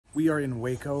We are in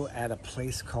Waco at a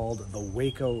place called the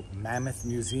Waco Mammoth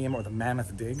Museum, or the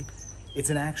Mammoth Dig. It's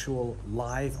an actual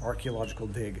live archaeological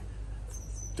dig.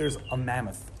 There's a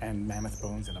mammoth and mammoth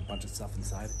bones and a bunch of stuff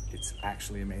inside. It's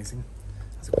actually amazing.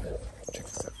 So check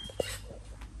this out.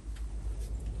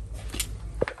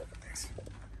 Thanks.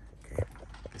 Okay,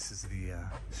 this is the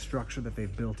structure that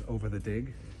they've built over the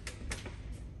dig.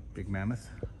 Big mammoth.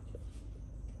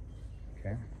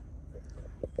 Okay.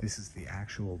 This is the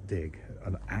actual dig,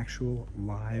 an actual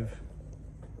live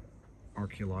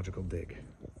archaeological dig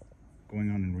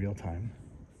going on in real time.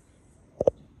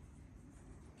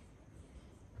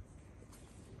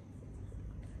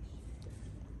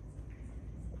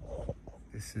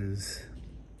 This is,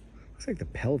 looks like the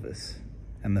pelvis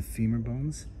and the femur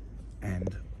bones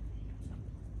and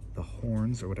the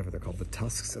horns, or whatever they're called, the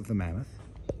tusks of the mammoth.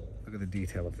 Look at the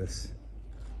detail of this.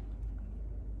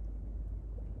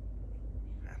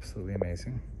 Absolutely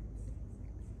amazing.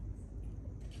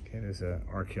 Okay, there's an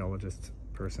archaeologist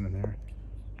person in there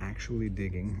actually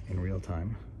digging in real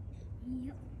time.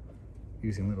 Yep.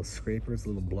 Using little scrapers,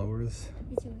 little blowers.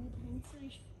 Okay,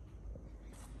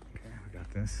 we got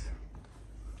this.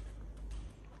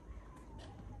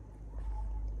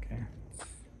 Okay.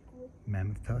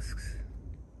 Mammoth tusks.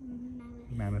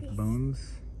 Mammoth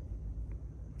bones.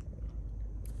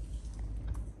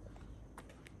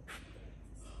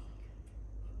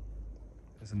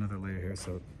 There's another layer here,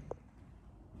 so...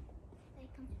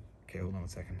 Okay, hold on a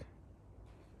second.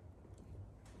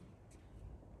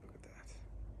 Look at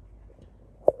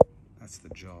that. That's the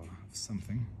jaw of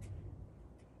something.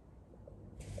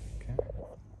 Okay.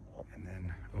 And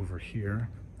then over here,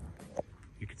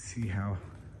 you can see how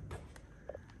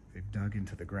they've dug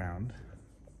into the ground.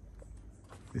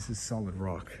 This is solid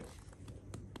rock.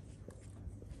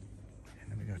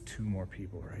 And then we got two more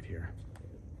people right here.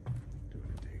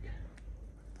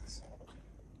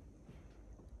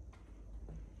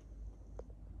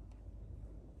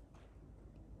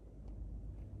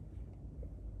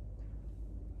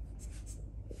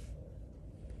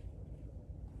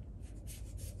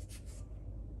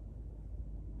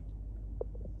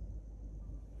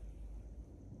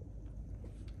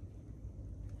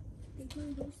 And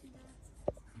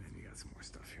then you got some more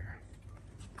stuff here.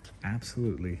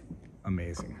 Absolutely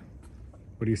amazing.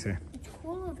 What do you say? It's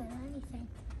cooler than anything.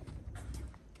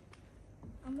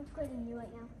 I'm recording you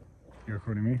right now. You're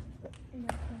recording me? You're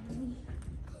recording me.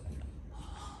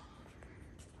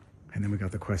 And then we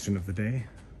got the question of the day.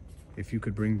 If you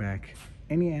could bring back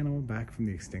any animal back from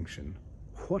the extinction,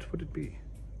 what would it be?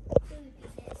 It would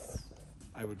be this.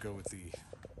 I would go with the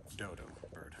dodo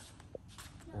bird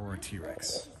or a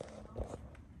T-Rex.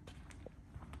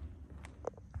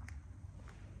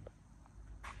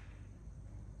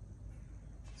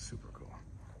 Super cool.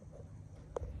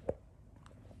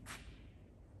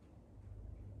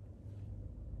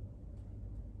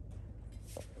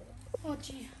 Oh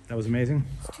gee. That was amazing.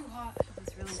 It's too hot.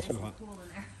 It's really nice and cool in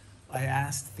there. I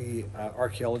asked the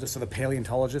archaeologist, or the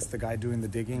paleontologist, the guy doing the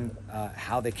digging,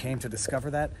 how they came to discover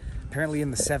that. Apparently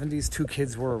in the 70s, two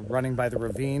kids were running by the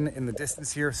ravine in the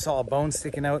distance here, saw a bone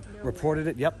sticking out, reported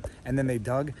it, yep, and then they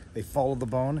dug, they followed the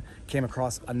bone, came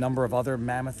across a number of other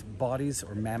mammoth bodies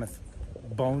or mammoth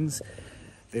bones.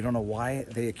 They don't know why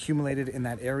they accumulated in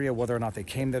that area, whether or not they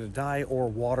came there to die or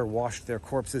water washed their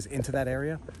corpses into that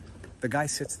area. The guy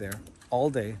sits there all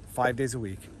day, 5 days a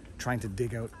week, trying to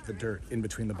dig out the dirt in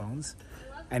between the bones,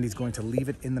 and he's going to leave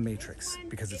it in the matrix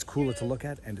because it's cooler to look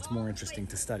at and it's more interesting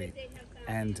to study,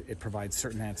 and it provides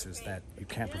certain answers that you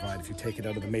can't provide if you take it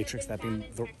out of the matrix, that being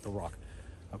the rock.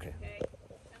 Okay.